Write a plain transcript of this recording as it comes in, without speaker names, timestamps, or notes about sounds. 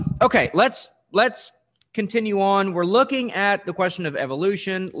Okay, let's continue on. We're looking at the question of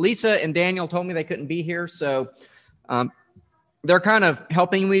evolution. Lisa and Daniel told me they couldn't be here, so they're kind of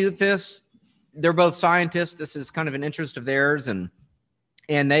helping me with this. They're both scientists. This is kind of an interest of theirs, and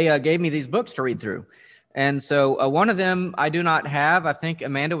they gave me these books to read through. And so one of them I do not have. I think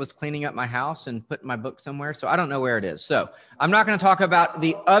Amanda was cleaning up my house and put my book somewhere, so I don't know where it is. So I'm not going to talk about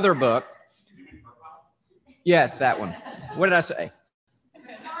the other book. Yes, that one. What did I say?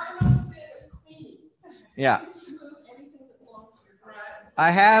 Yeah.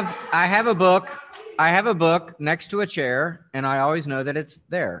 I have a book. I have a book next to a chair, and I always know that it's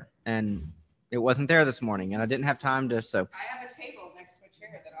there. And it wasn't there this morning, and I didn't have time to. So I have a table next to a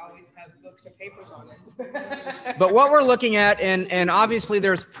chair that always has books or papers on it. But what we're looking at, and obviously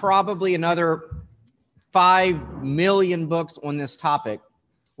there's probably another 5 million books on this topic.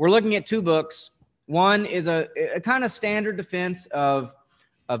 We're looking at two books. One is a kind of standard defense of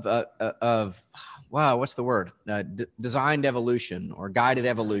wow, what's the word? Designed evolution or guided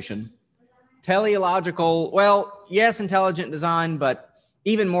evolution. Teleological, well, yes, intelligent design, but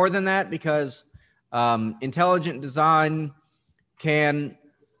even more than that, because intelligent design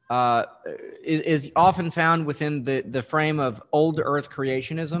is often found within the frame of old earth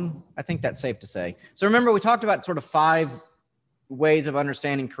creationism. I think that's safe to say. So remember, we talked about sort of 5 ways of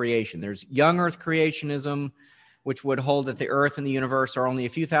understanding creation. There's young earth creationism, which would hold that the earth and the universe are only a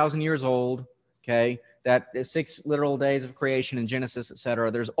few thousand years old. Okay, that is 6 literal days of creation in Genesis,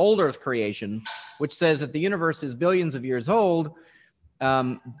 etc. There's old earth creation, which says that the universe is billions of years old,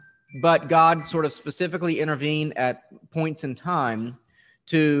 but God sort of specifically intervened at points in time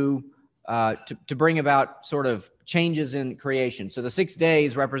to bring about sort of changes in creation. So the 6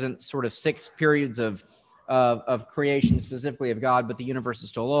 days represent sort of 6 periods of creation, specifically of God, but the universe is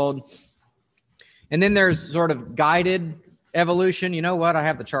still old. And then there's sort of guided evolution. You know what? I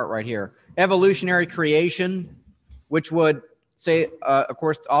have the chart right here. Evolutionary creation, which would say, of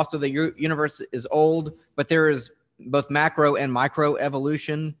course, also the universe is old, but there is both macro and micro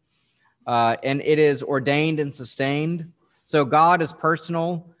evolution, and it is ordained and sustained. So God is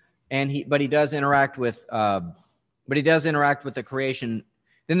personal, but he does interact with the creation.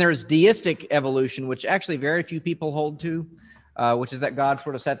 Then there's deistic evolution, which actually very few people hold to, which is that God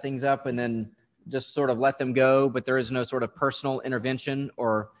sort of set things up and then just sort of let them go, but there is no sort of personal intervention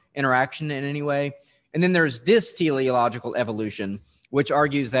or interaction in any way. And then there's disteleological evolution, which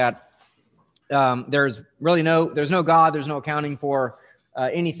argues that there's no God, there's no accounting for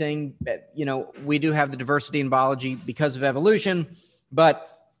anything. You know, we do have the diversity in biology because of evolution,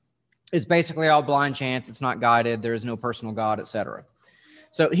 but it's basically all blind chance. It's not guided. There is no personal God, etc.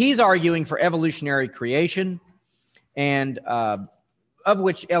 So he's arguing for evolutionary creation, and of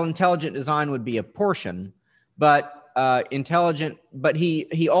which intelligent design would be a portion, but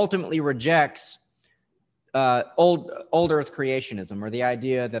he ultimately rejects old earth creationism, or the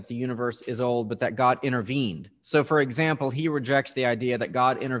idea that the universe is old, but that God intervened. So for example, he rejects the idea that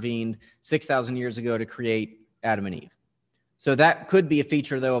God intervened 6,000 years ago to create Adam and Eve. So that could be a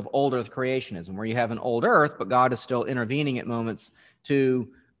feature, though, of old earth creationism, where you have an old earth, but God is still intervening at moments to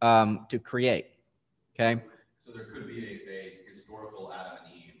create. Okay. So there could be a historical Adam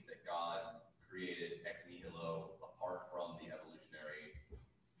and Eve that God created ex nihilo apart from the evolutionary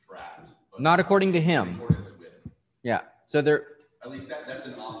tract. Not according to him. Yeah. So there. At least that's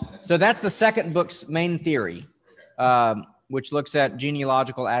an option. So that's the second book's main theory, okay, which looks at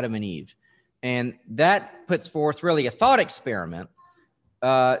genealogical Adam and Eve. And that puts forth really a thought experiment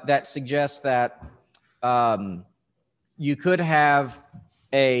that suggests that you could have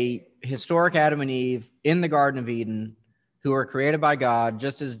a historic Adam and Eve in the Garden of Eden who are created by God,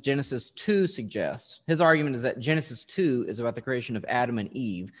 just as Genesis 2 suggests. His argument is that Genesis 2 is about the creation of Adam and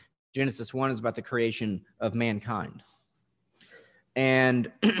Eve. Genesis 1 is about the creation of mankind.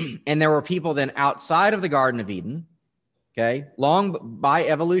 And there were people then outside of the Garden of Eden, okay, long by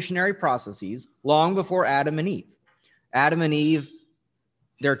evolutionary processes, long before Adam and Eve. Adam and Eve,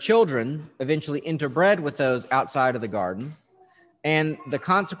 their children eventually interbred with those outside of the garden, and the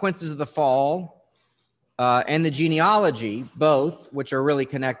consequences of the fall and the genealogy, both, which are really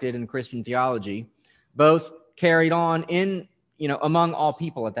connected in Christian theology, both carried on among all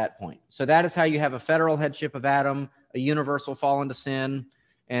people at that point. So that is how you have a federal headship of Adam, a universal fall into sin,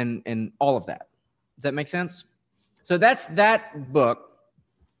 and all of that. Does that make sense? So that's that book.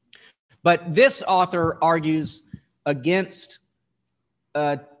 But this author argues against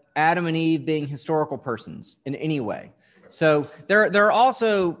Adam and Eve being historical persons in any way. So there are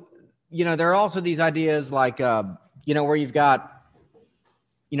also these ideas like where you've got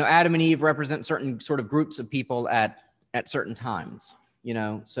Adam and Eve represent certain sort of groups of people at certain times.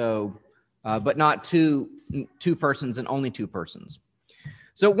 so, but not two persons and only two persons.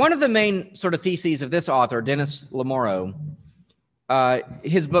 So one of the main sort of theses of this author, Dennis Lamoro,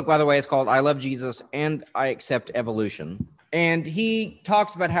 his book, by the way, is called I Love Jesus and I Accept Evolution. And he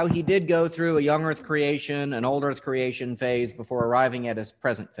talks about how he did go through a young earth creation, an old earth creation phase before arriving at his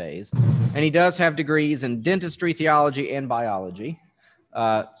present phase. And he does have degrees in dentistry, theology, and biology.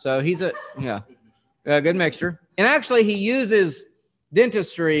 So he's a good mixture. And actually, he uses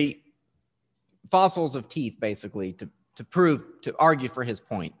dentistry, fossils of teeth, basically, to argue for his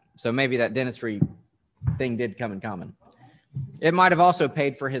point. So maybe that dentistry thing did come in common. It might have also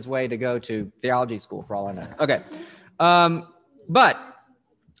paid for his way to go to theology school, for all I know. Okay. But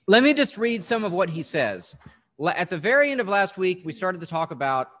let me just read some of what he says. At the very end of last week, we started to talk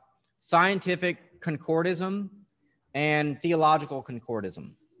about scientific concordism and theological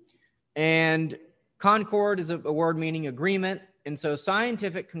concordism. And concord is a word meaning agreement. And so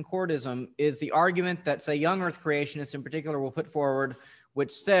scientific concordism is the argument that, say, young earth creationists in particular will put forward,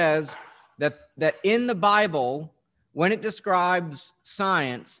 which says that in the Bible, when it describes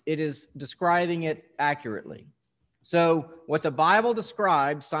science, it is describing it accurately. So what the Bible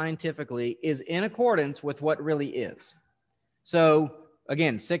describes scientifically is in accordance with what really is. So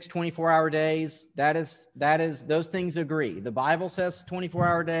again, 6 24-hour days, that is those things agree. The Bible says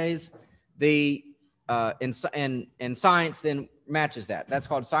 24-hour days. And science then matches that. That's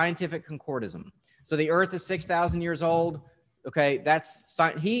called scientific concordism. So the earth is 6,000 years old. Okay,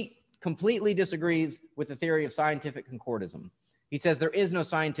 he completely disagrees with the theory of scientific concordism. He says there is no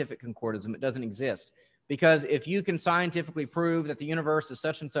scientific concordism. It doesn't exist. Because if you can scientifically prove that the universe is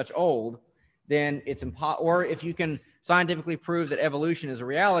such and such old, then it's impossible. Or if you can scientifically prove that evolution is a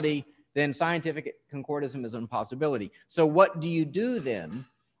reality, then scientific concordism is an impossibility. So what do you do then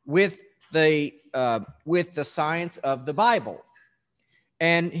with the science of the Bible?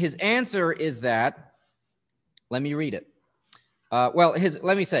 And his answer is that, let me read it.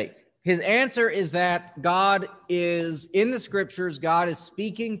 His answer is that God is, in the scriptures, God is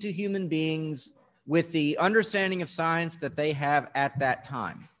speaking to human beings with the understanding of science that they have at that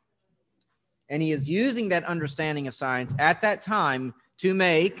time. And he is using that understanding of science at that time to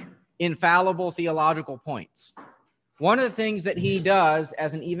make infallible theological points. One of the things that he does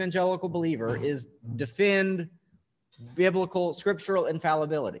as an evangelical believer is defend biblical scriptural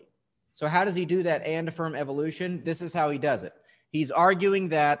infallibility. So how does he do that and affirm evolution? This is how he does it. He's arguing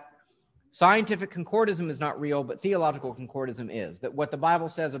that scientific concordism is not real, but theological concordism is. That what the Bible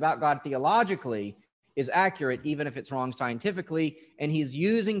says about God theologically is accurate, even if it's wrong scientifically. And he's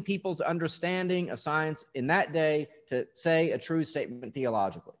using people's understanding of science in that day to say a true statement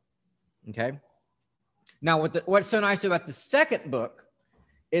theologically. Okay? Now, what's so nice about the second book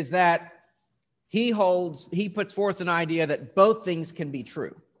is that he puts forth an idea that both things can be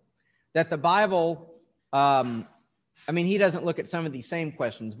true. That the Bible, he doesn't look at some of these same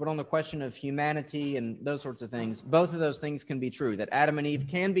questions, but on the question of humanity and those sorts of things, both of those things can be true. That Adam and Eve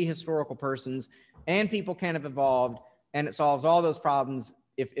can be historical persons and people can have evolved, and it solves all those problems.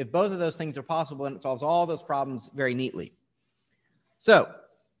 If both of those things are possible, and it solves all those problems very neatly. So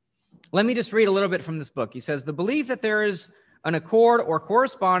let me just read a little bit from this book. He says, the belief that there is an accord or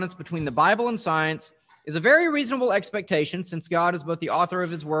correspondence between the Bible and science is a very reasonable expectation, since God is both the author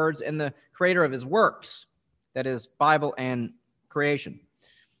of his words and the creator of his works. That is, Bible and creation.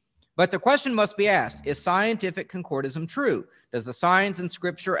 But the question must be asked, is scientific concordism true? Does the science in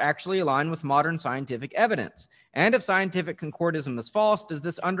Scripture actually align with modern scientific evidence? And if scientific concordism is false, does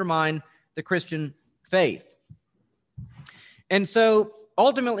this undermine the Christian faith? And so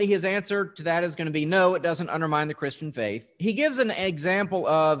ultimately his answer to that is going to be no, it doesn't undermine the Christian faith. He gives an example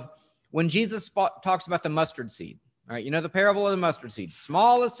of when Jesus talks about the mustard seed. All right, you know the parable of the mustard seed.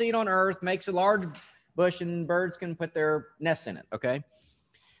 Smallest seed on earth makes a large bush and birds can put their nests in it, okay?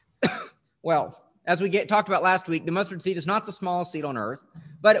 Well, as we talked about last week, the mustard seed is not the smallest seed on earth,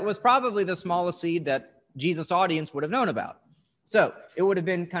 but it was probably the smallest seed that Jesus' audience would have known about. So it would have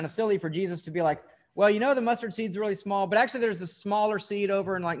been kind of silly for Jesus to be like, well, you know, the mustard seed's really small, but actually there's a smaller seed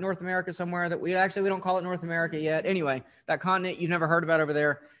over in like North America somewhere that we don't call it North America yet. Anyway, that continent you've never heard about over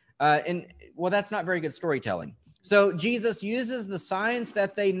there. That's not very good storytelling. So Jesus uses the science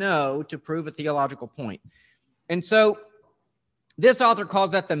that they know to prove a theological point. And so this author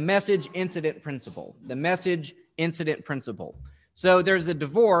calls that the message incident principle, the message incident principle. So there's a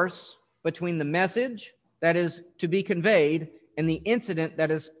divorce between the message that is to be conveyed and the incident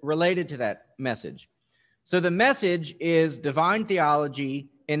that is related to that message. So the message is divine theology,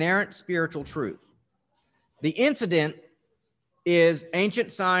 inerrant spiritual truth. The incident is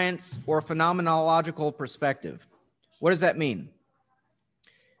ancient science or phenomenological perspective. What does that mean?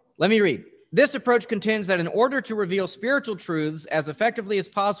 Let me read. This approach contends that in order to reveal spiritual truths as effectively as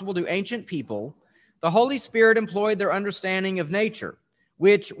possible to ancient people, the Holy Spirit employed their understanding of nature,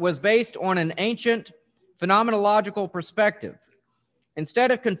 which was based on an ancient phenomenological perspective. Instead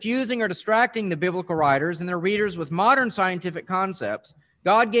of confusing or distracting the biblical writers and their readers with modern scientific concepts,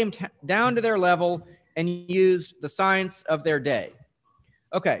 God came down to their level and used the science of their day.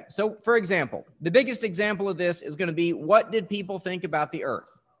 Okay, so for example, the biggest example of this is going to be, what did people think about the earth?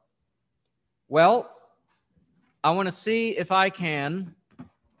 Well, I want to see if I can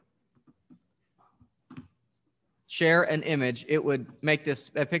share an image. It would make this,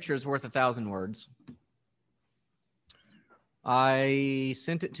 a picture is worth 1,000 words. I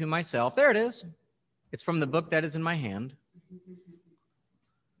sent it to myself. There it is. It's from the book that is in my hand.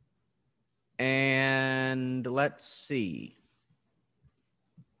 And let's see.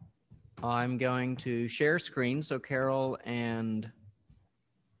 I'm going to share screen so Carol and...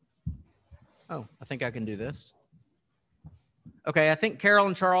 Oh, I think I can do this. Okay, I think Carol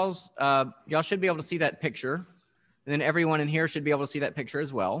and Charles, y'all should be able to see that picture. And then everyone in here should be able to see that picture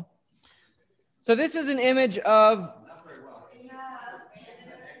as well. So this is an image of...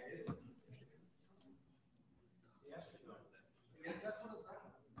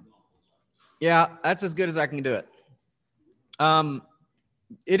 Yeah, that's as good as I can do it.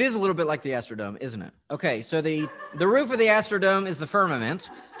 It is a little bit like the Astrodome, isn't it? Okay, so the roof of the Astrodome is the firmament.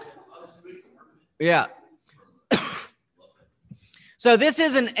 Yeah. So this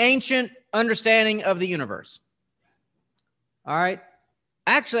is an ancient understanding of the universe. All right.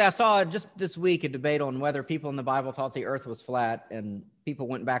 Actually, I saw just this week a debate on whether people in the Bible thought the earth was flat, and people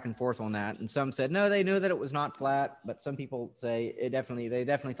went back and forth on that. And some said, no, they knew that it was not flat, but some people say they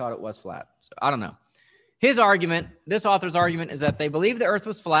definitely thought it was flat. So I don't know. His argument, this author's argument, is that they believe the earth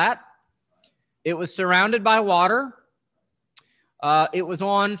was flat. It was surrounded by water. It was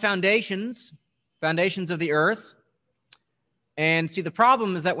on foundations of the earth. And see, the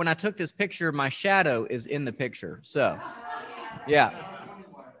problem is that when I took this picture, my shadow is in the picture. So, yeah.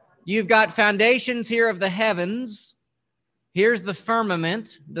 You've got foundations here of the heavens. Here's the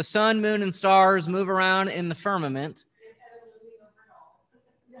firmament. The sun, moon, and stars move around in the firmament.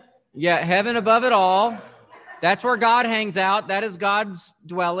 Yeah, heaven above it all. That's where God hangs out. That is God's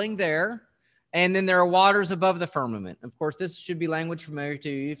dwelling there. And then there are waters above the firmament. Of course, this should be language familiar to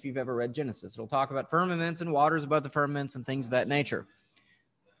you if you've ever read Genesis. It'll talk about firmaments and waters above the firmaments and things of that nature.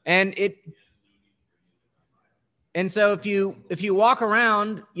 And so if you walk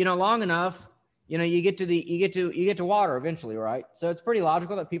around, long enough, you get to water eventually, right? So it's pretty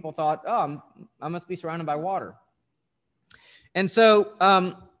logical that people thought, oh, I must be surrounded by water. And so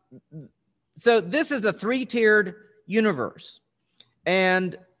this is a three-tiered universe.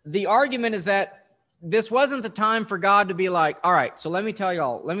 And the argument is that this wasn't the time for God to be like, all right, so let me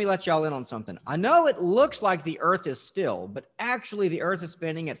let y'all in on something. I know it looks like the earth is still, but actually the earth is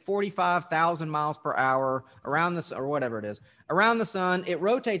spinning at 45,000 miles per hour around the sun, or whatever it is, around the sun. It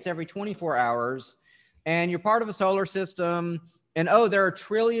rotates every 24 hours, and you're part of a solar system. And there are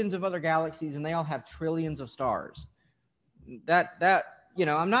trillions of other galaxies, and they all have trillions of stars.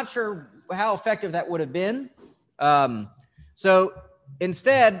 I'm not sure how effective that would have been. So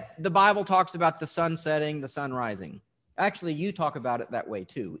instead, the Bible talks about the sun setting, the sun rising. Actually, you talk about it that way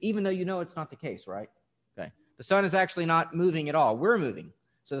too, even though it's not the case, right? Okay. The sun is actually not moving at all. We're moving.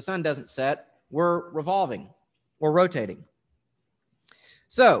 So the sun doesn't set. We're revolving or rotating.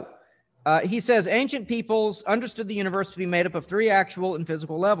 So he says, ancient peoples understood the universe to be made up of three actual and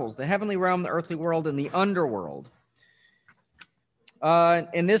physical levels: the heavenly realm, the earthly world, and the underworld.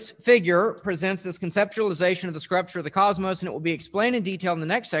 And this figure presents this conceptualization of the structure of the cosmos, and it will be explained in detail in the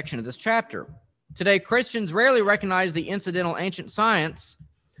next section of this chapter. Today, Christians rarely recognize the incidental ancient science,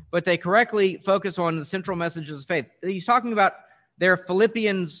 but they correctly focus on the central messages of faith. He's talking about their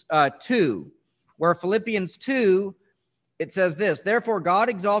Philippians 2, where Philippians 2, it says this: therefore God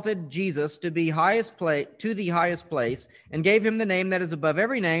exalted Jesus to the highest place and gave him the name that is above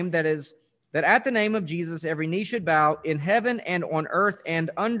every name, that at the name of Jesus every knee should bow in heaven and on earth and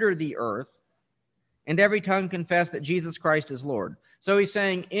under the earth, and every tongue confess that Jesus Christ is Lord. So he's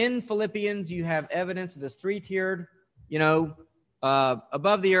saying in Philippians you have evidence of this three-tiered,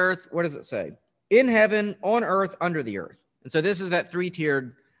 above the earth. What does it say? In heaven, on earth, under the earth. And so this is that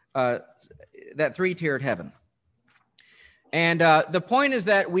three-tiered heaven. And the point is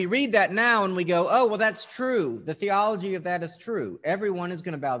that we read that now and we go, oh, well, that's true. The theology of that is true. Everyone is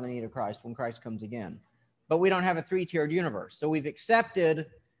going to bow the knee to Christ when Christ comes again. But we don't have a three-tiered universe. So we've accepted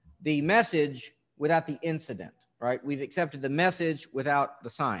the message without the incident, right? We've accepted the message without the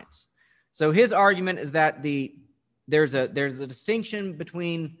science. So his argument is that there's a distinction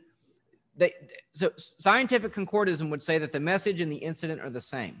between So scientific concordism would say that the message and the incident are the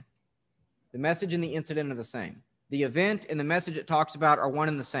same. The message and the incident are the same. The event and the message it talks about are one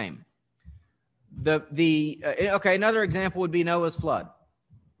and the same. Okay, another example would be Noah's flood.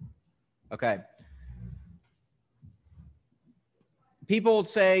 Okay. People would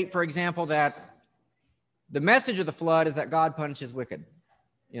say, for example, that the message of the flood is that God punishes wicked.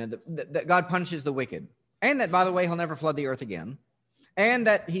 You know, that God punishes the wicked. And that, by the way, he'll never flood the earth again. And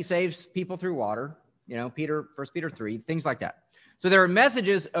that he saves people through water. You know, 1 Peter 3, things like that. So there are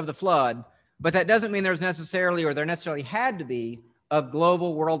messages of the flood, but that doesn't mean there necessarily had to be a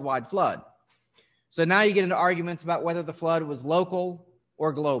global worldwide flood. So now you get into arguments about whether the flood was local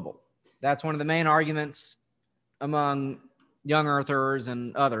or global. That's one of the main arguments among young earthers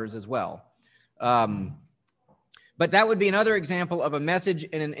and others as well. But that would be another example of a message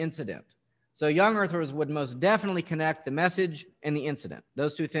and an incident. So young earthers would most definitely connect the message and the incident.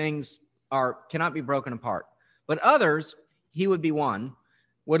 Those two things cannot be broken apart. But others, he would be one,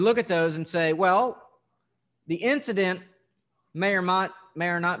 would look at those and say, well, the incident may or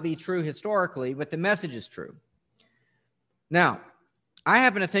not be true historically, but the message is true. Now, I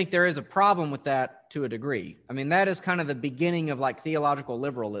happen to think there is a problem with that to a degree. I mean, that is kind of the beginning of like theological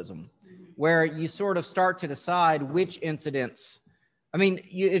liberalism, where you sort of start to decide which incidents. I mean,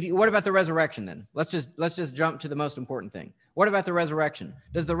 what about the resurrection then? Let's just jump to the most important thing. What about the resurrection?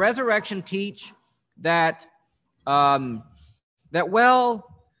 Does the resurrection teach that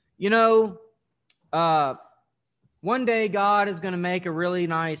one day God is going to make a really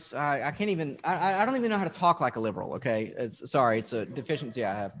nice, I don't even know how to talk like a liberal, okay? It's a deficiency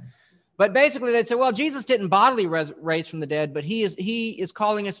I have. But basically they'd say, well, Jesus didn't bodily raise from the dead, but he is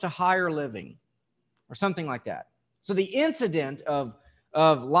calling us to higher living or something like that. So the incident of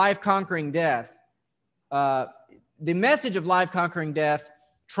life conquering death, the message of life conquering death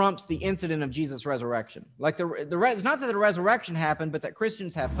trumps the incident of Jesus' resurrection. Like it's not that the resurrection happened, but that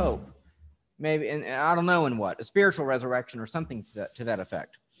Christians have hope. Maybe, and I don't know in what, a spiritual resurrection or something to that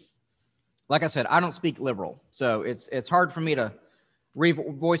effect. Like I said, I don't speak liberal, so it's hard for me to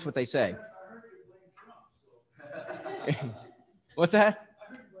voice what they say. What's that?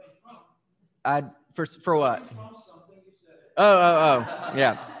 For what? Oh,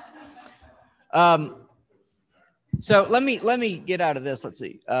 yeah. So let me get out of this. Let's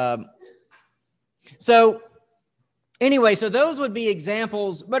see. So anyway, so those would be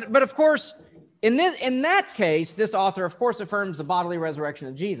examples, but of course, in that case, this author, of course, affirms the bodily resurrection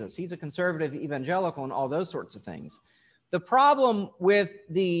of Jesus. He's a conservative evangelical and all those sorts of things. The problem with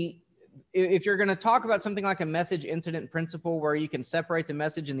if you're going to talk about something like a message incident principle where you can separate the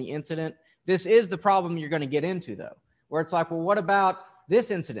message and the incident, this is the problem you're going to get into, though, where it's like, well, what about this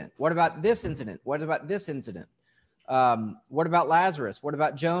incident? What about this incident? What about this incident? What about Lazarus? What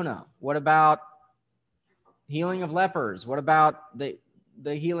about Jonah? What about healing of lepers? What about the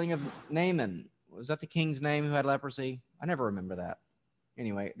healing of Naaman? Was that the king's name who had leprosy? I never remember that.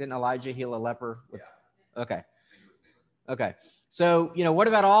 Anyway, didn't Elijah heal a leper? Okay. So, what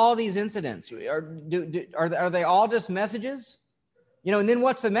about all these incidents? Are they all just messages? And then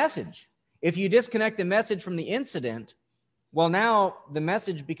what's the message? If you disconnect the message from the incident, well, now the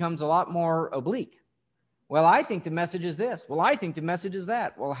message becomes a lot more oblique. Well, I think the message is this. Well, I think the message is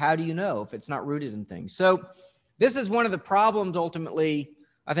that. Well, how do you know if it's not rooted in things? So this is one of the problems ultimately,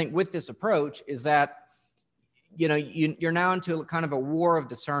 I think, with this approach is that, you're now into kind of a war of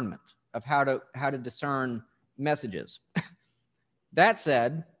discernment of how to discern messages. That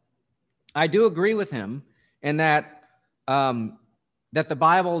said, I do agree with him in that that the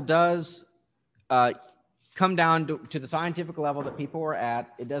Bible does come down to the scientific level that people are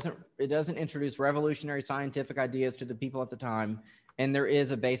at. It doesn't introduce revolutionary scientific ideas to the people at the time, and there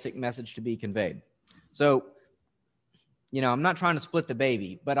is a basic message to be conveyed. So, I'm not trying to split the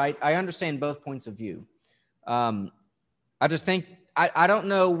baby, but I understand both points of view. I just think I don't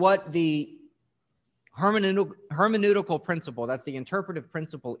know what the hermeneutical principle, that's the interpretive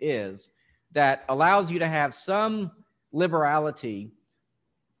principle, is that allows you to have some liberality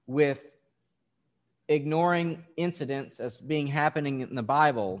with ignoring incidents as being happening in the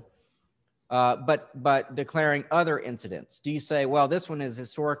Bible, but declaring other incidents. Do you say, well, this one is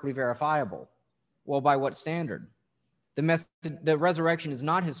historically verifiable? Well, by what standard? The resurrection is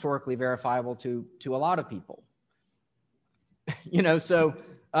not historically verifiable to a lot of people. So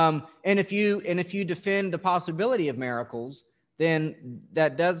and if you defend the possibility of miracles, then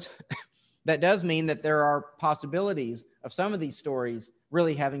that does mean that there are possibilities of some of these stories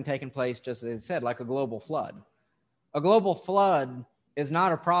really having taken place, just as I said, like a global flood. A global flood is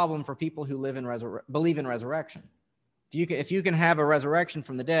not a problem for people who believe in resurrection. If you can have a resurrection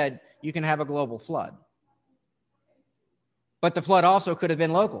from the dead, you can have a global flood. But the flood also could have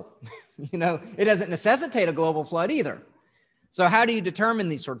been local. It doesn't necessitate a global flood either. So how do you determine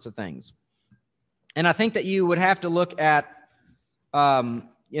these sorts of things? And I think that you would have to look at,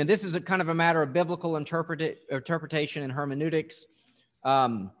 this is a kind of a matter of biblical interpretation and hermeneutics.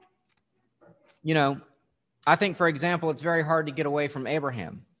 I think, for example, it's very hard to get away from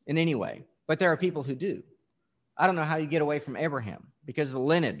Abraham in any way, but there are people who do. I don't know how you get away from Abraham because of the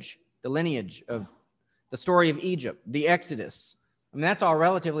lineage of the story of Egypt, the Exodus. I mean, that's all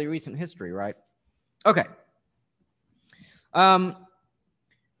relatively recent history, right? Okay.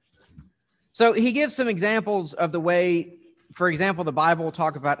 So he gives some examples of the way, for example, the Bible will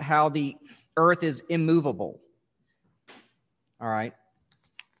talk about how the earth is immovable. All right.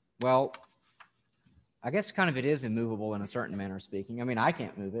 Well, I guess kind of it is immovable in a certain manner of speaking. I mean, I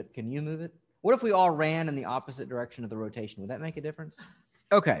can't move it. Can you move it? What if we all ran in the opposite direction of the rotation? Would that make a difference?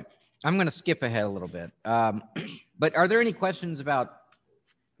 Okay. I'm going to skip ahead a little bit. But are there any questions about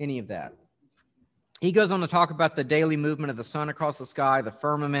any of that? He goes on to talk about the daily movement of the sun across the sky, the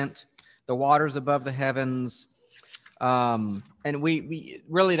firmament, the waters above the heavens. And we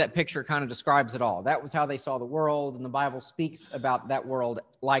really, that picture kind of describes it all. That was how they saw the world, and the Bible speaks about that world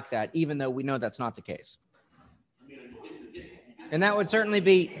like that, even though we know that's not the case. And that would certainly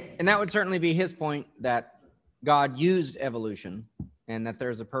be his point, that God used evolution and that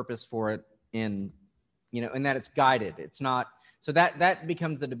there's a purpose for it and that it's guided. It's not. So that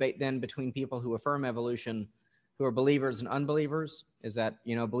becomes the debate then between people who affirm evolution, who are believers and unbelievers, is that,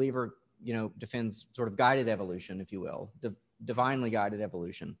 a believer, defends sort of guided evolution, if you will, divinely guided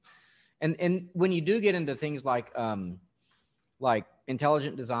evolution. And when you do get into things like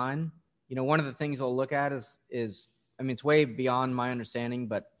intelligent design, one of the things they'll look at is, I mean, it's way beyond my understanding,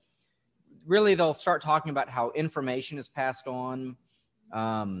 but really they'll start talking about how information is passed on,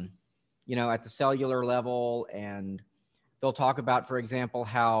 at the cellular level, and they'll talk about, for example,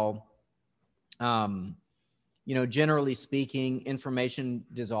 how, generally speaking, information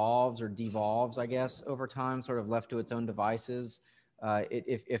dissolves or devolves, I guess, over time, sort of left to its own devices.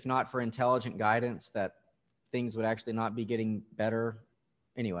 If not for intelligent guidance, that things would actually not be getting better.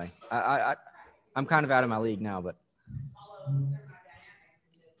 Anyway, I'm kind of out of my league now, but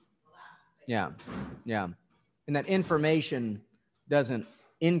yeah. And that information doesn't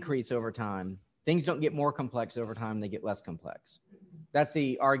increase over time. Things don't get more complex over time, they get less complex. That's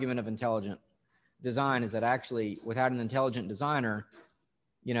the argument of intelligent design, is that actually without an intelligent designer,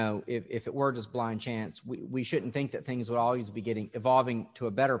 if it were just blind chance, we shouldn't think that things would always be evolving to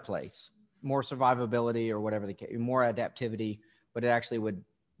a better place, more survivability or whatever the case, more adaptivity, but it actually would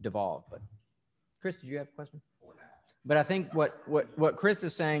devolve. But Chris, did you have a question? But I think what Chris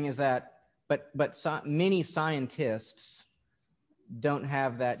is saying is that, but many scientists don't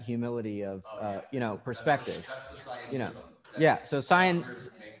have that humility of, perspective. That's the scientism. Yeah. So science.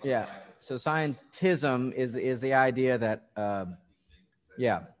 Yeah. So scientism is the idea that, I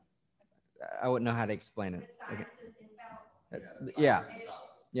wouldn't know how to explain it. Okay.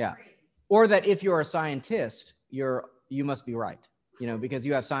 Yeah. Or that if you're a scientist, you must be right, because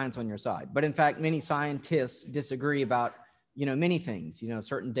you have science on your side. But in fact, many scientists disagree about, many things,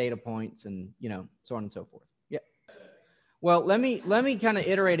 certain data points and, so on and so forth. Yeah. Well, let me kind of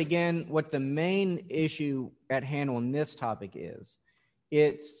iterate again what the main issue at hand on this topic is.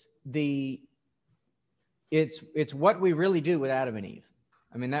 It's what we really do with Adam and Eve.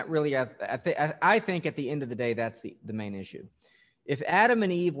 I mean, that really, I think at the end of the day, that's the main issue. If Adam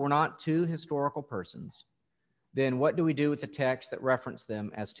and Eve were not two historical persons, then what do we do with the text that reference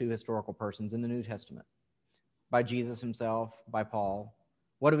them as two historical persons in the New Testament? By Jesus himself, by Paul.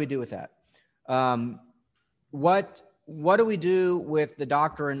 What do we do with that? What do we do with the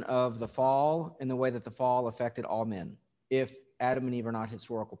doctrine of the fall and the way that the fall affected all men, if Adam and Eve are not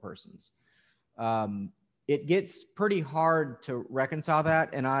historical persons? It gets pretty hard to reconcile that,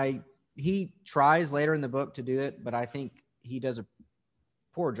 and he tries later in the book to do it, but I think he does a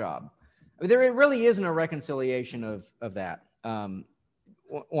poor job. I mean, there really isn't a reconciliation of that on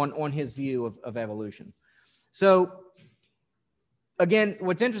his view of evolution. So again,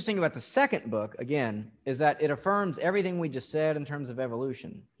 what's interesting about the second book, again, is that it affirms everything we just said in terms of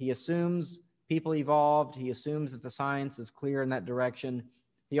evolution. He assumes people evolved. He assumes that the science is clear in that direction.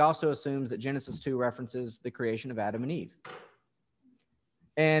 He also assumes that Genesis 2 references the creation of Adam and Eve.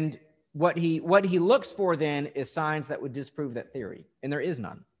 And what he looks for then is signs that would disprove that theory, and there is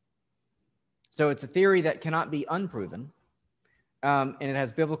none. So it's a theory that cannot be unproven, and it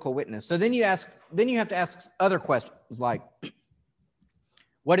has biblical witness. So then you have to ask other questions like,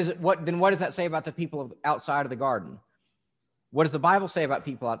 what does that say about the people outside of the garden? What does the Bible say about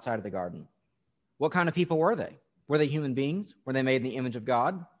people outside of the garden? What kind of people were they? Were they human beings? Were they made in the image of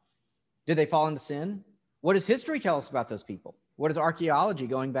God? Did they fall into sin? What does history tell us about those people? What does archaeology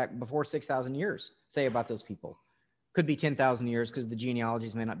going back before 6,000 years say about those people? Could be 10,000 years because the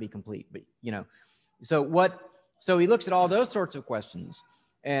genealogies may not be complete, but so he looks at all those sorts of questions,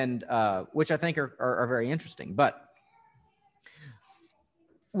 and which I think are very interesting. But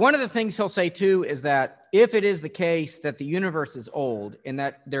one of the things he'll say too is that if it is the case that the universe is old and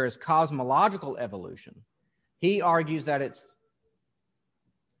that there is cosmological evolution, he argues that it's,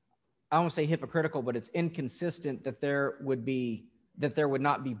 I don't want to say hypocritical, but it's inconsistent that there would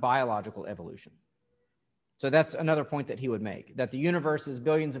not be biological evolution. So that's another point that he would make, that the universe is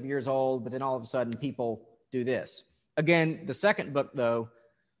billions of years old, but then all of a sudden people do this. Again, the second book, though,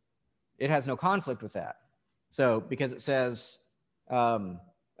 it has no conflict with that. So because it says,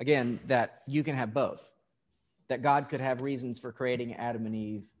 again, that you can have both, that God could have reasons for creating Adam and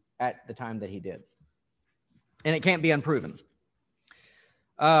Eve at the time that he did. And it can't be unproven.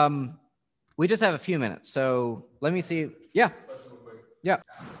 We just have a few minutes, so let me see. Yeah. Yeah.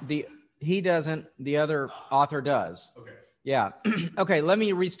 He doesn't, the other author does. Okay. Yeah. Okay, let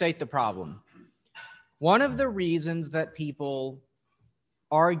me restate the problem. One of the reasons that people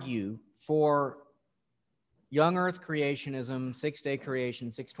argue for young earth creationism, 6-day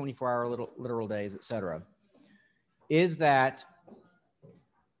creation, 6 24-hour literal days, etc., is that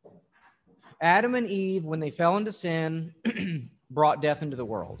Adam and Eve, when they fell into sin, brought death into the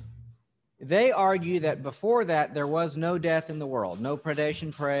world. They argue that before that, there was no death in the world, no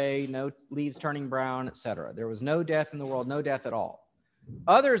predation prey, no leaves turning brown, etc. There was no death in the world, no death at all.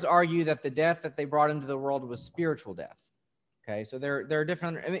 Others argue that the death that they brought into the world was spiritual death. Okay, so there are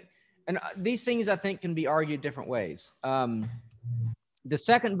different, I mean, and these things I think can be argued different ways. The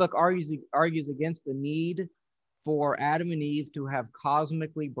second book argues against the need for Adam and Eve to have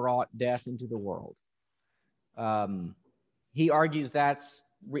cosmically brought death into the world. He argues that's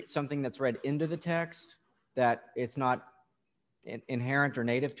something that's read into the text, that it's not inherent or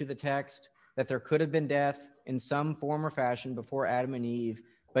native to the text, that there could have been death in some form or fashion before Adam and Eve,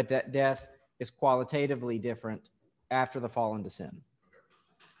 but that death is qualitatively different after the fall into sin.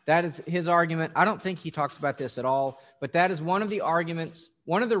 That is his argument. I don't think he talks about this at all, but that is one of the arguments,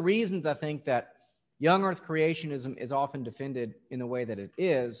 one of the reasons I think that young earth creationism is often defended in the way that it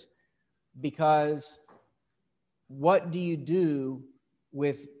is, because what do you do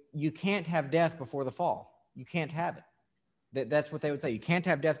with, you can't have death before the fall. You can't have it. That's what they would say. You can't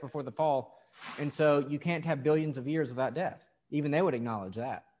have death before the fall. And so you can't have billions of years without death. Even they would acknowledge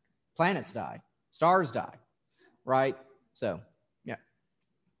that. Planets die. Stars die. Right? So, yeah.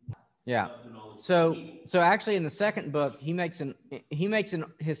 Yeah. So actually in the second book, he makes an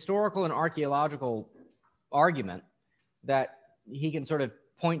historical and archaeological argument that he can sort of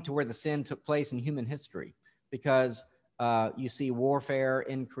point to where the sin took place in human history, because you see warfare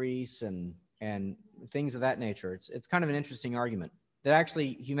increase and things of that nature. It's kind of an interesting argument that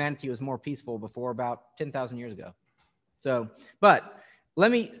actually humanity was more peaceful before about 10,000 years ago. So, but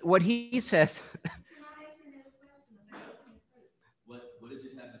what he says. What does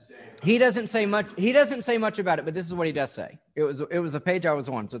it have to say? He doesn't say much. He doesn't say much about it, but this is what he does say. It was the page I was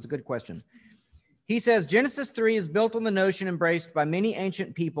on, so it's a good question. He says, Genesis 3 is built on the notion embraced by many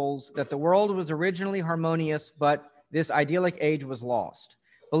ancient peoples that the world was originally harmonious, but this idyllic age was lost.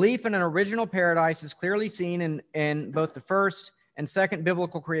 Belief in an original paradise is clearly seen in both the first and second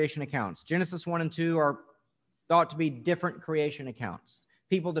biblical creation accounts. Genesis 1 and 2 are thought to be different creation accounts.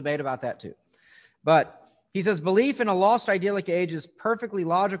 People debate about that too. But he says, belief in a lost idyllic age is perfectly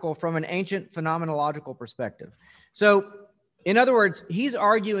logical from an ancient phenomenological perspective. So, in other words, he's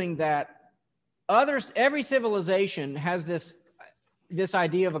arguing that every civilization has this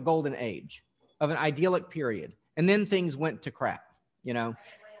idea of a golden age, of an idyllic period. And then things went to crap, you know.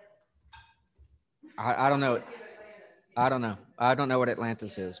 I don't know. I don't know. I don't know what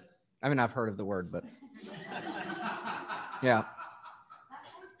Atlantis is. I mean, I've heard of the word, but yeah.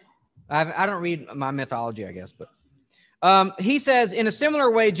 I don't read my mythology, I guess, but he says, in a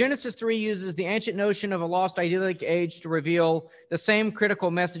similar way, Genesis 3 uses the ancient notion of a lost idyllic age to reveal the same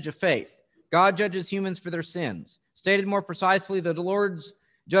critical message of faith. God judges humans for their sins. Stated more precisely, the Lord's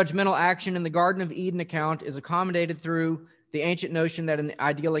judgmental action in the Garden of Eden account is accommodated through the ancient notion that an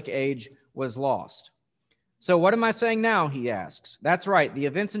idyllic age was lost. So what am I saying now, he asks. That's right. The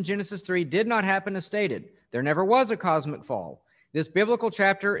events in Genesis 3 did not happen as stated. There never was a cosmic fall. This biblical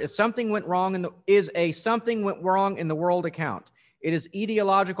chapter is something went wrong in the world account. It is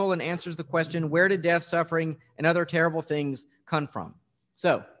etiological and answers the question, where did death, suffering, and other terrible things come from?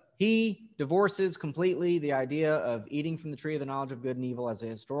 So He divorces completely the idea of eating from the tree of the knowledge of good and evil as a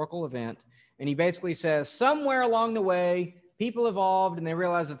historical event. And he basically says somewhere along the way, people evolved and they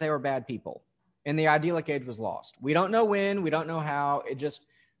realized that they were bad people. And the idyllic age was lost. We don't know when, we don't know how. It just,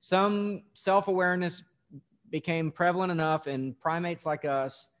 some self-awareness became prevalent enough in primates like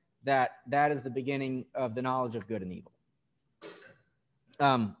us that that is the beginning of the knowledge of good and evil.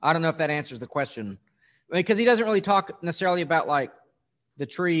 I don't know if that answers the question, because he doesn't really talk necessarily about like the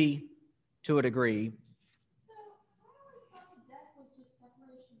tree to a degree. So I always thought that death was just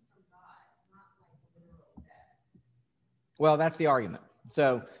separation from God, not like literal death. Well, that's the argument.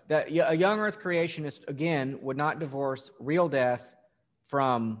 So that a young earth creationist, again, would not divorce real death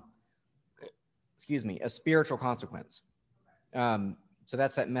from, a spiritual consequence. So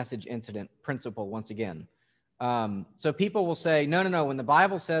that's that message incident principle once again. So people will say, no. When the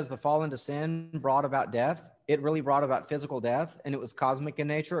Bible says the fall into sin brought about death, it really brought about physical death, and it was cosmic in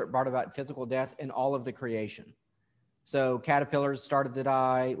nature. It brought about physical death in all of the creation. So caterpillars started to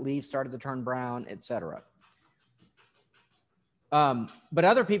die, leaves started to turn brown, etc. But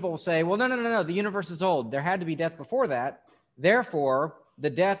other people will say, well, no. The universe is old. There had to be death before that. Therefore, the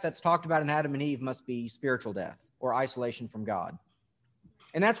death that's talked about in Adam and Eve must be spiritual death or isolation from God.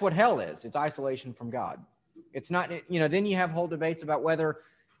 And that's what hell is. It's isolation from God. It's not, then you have whole debates about whether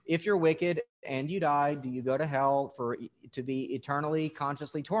if you're wicked and you die, do you go to hell to be eternally,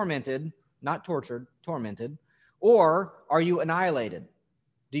 consciously tormented, not tortured, tormented, or are you annihilated?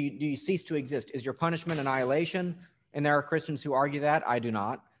 Do you cease to exist? Is your punishment annihilation? And there are Christians who argue that. I do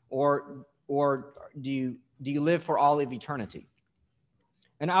not. Or do you live for all of eternity?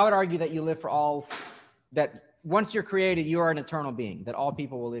 And I would argue that you live for all, that once you're created, you are an eternal being, that all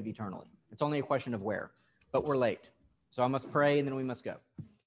people will live eternally. It's only a question of where. But we're late. So I must pray and then we must go.